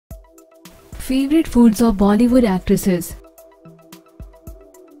Favorite foods of Bollywood actresses.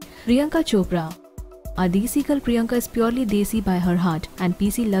 Priyanka Chopra. Our Desi girl Priyanka is purely Desi by her heart, and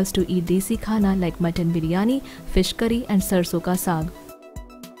PeeCee loves to eat Desi Khana like Mutton Biryani, fish curry and Sarsoon Ka saag.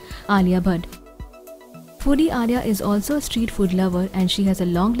 Alia Bhatt. Foodie Alia is also a street food lover and she has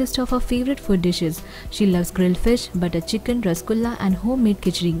a long list of her favorite food dishes. She loves grilled fish, butter chicken, Rasgulla and homemade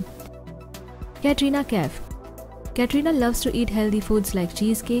khichri. Katrina Kaif. Katrina loves to eat healthy foods like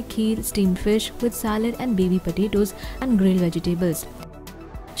cheesecake, kheer, steamed fish with salad and baby potatoes and grilled vegetables.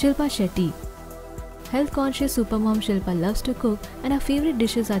 Shilpa Shetty. Health-conscious supermom Shilpa loves to cook and her favorite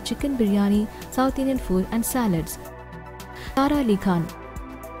dishes are chicken biryani, South Indian food and salads. Sara Ali Khan.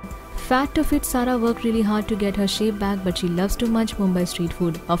 Fat to fit, Sara worked really hard to get her shape back, but she loves to munch Mumbai street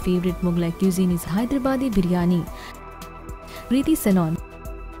food. Her favorite Mughalai cuisine is Hyderabadi Biriyani. Kriti Sanon.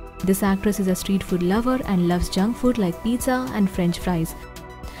 This actress is a street food lover and loves junk food like pizza and french fries.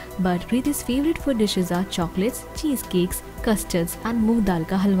 But Kriti's favorite food dishes are chocolates, cheesecakes, custards and moong dal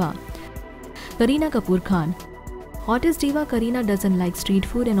ka halwa. Katrina Kaif. Hottest diva Katrina doesn't like street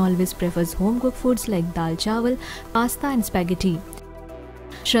food and always prefers home-cooked foods like dal chawal, pasta and spaghetti.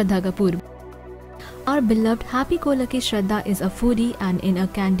 Shraddha Kapoor. Our beloved happy-go-lucky Shraddha is a foodie, and in a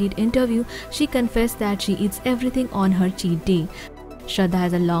candid interview, she confessed that she eats everything on her cheat day. Shraddha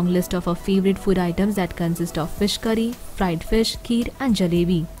has a long list of her favorite food items that consist of fish curry, fried fish, kheer and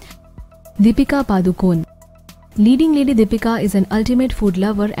jalebi. Deepika Padukone. Leading lady Deepika is an ultimate food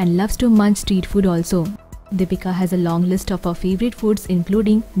lover and loves to munch street food also. Deepika has a long list of her favorite foods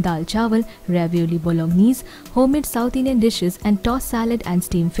including dal chawal, ravioli bolognese, homemade South Indian dishes and tossed salad and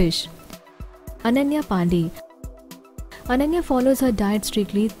steamed fish. Ananya Pandey. Ananya follows her diet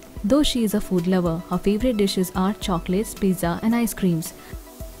strictly, though she is a food lover. Her favorite dishes are chocolates, pizza and ice creams.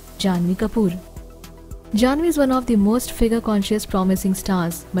 Janhvi Kapoor. Janhvi is one of the most figure-conscious promising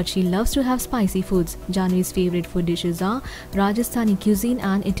stars, but she loves to have spicy foods. Janhvi's favorite food dishes are Rajasthani cuisine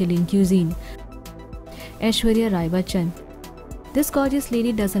and Italian cuisine. Aishwarya Rai Bachchan. This gorgeous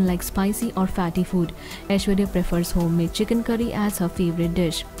lady doesn't like spicy or fatty food. Aishwarya prefers homemade chicken curry as her favorite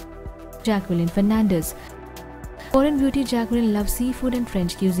dish. Jacqueline Fernandez. Foreign beauty Jacqueline loves seafood and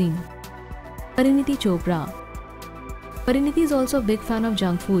French cuisine. Katrina Chopra. Katrina is also a big fan of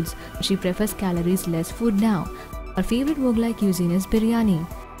junk foods. She prefers calories-less food now. Her favorite Mughalai cuisine is biryani.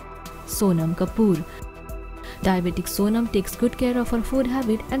 Sonam Kapoor. Diabetic Sonam takes good care of her food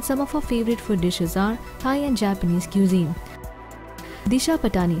habit and some of her favorite food dishes are Thai and Japanese cuisine. Disha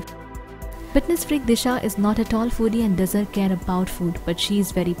Patani. Fitness freak Disha is not at all foodie and doesn't care about food, but she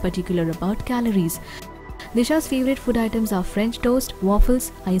is very particular about calories. Disha's favorite food items are French toast,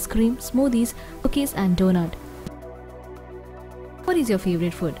 waffles, ice cream, smoothies, cookies and donut. What is your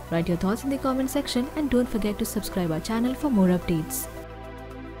favorite food? Write your thoughts in the comment section and don't forget to subscribe our channel for more updates.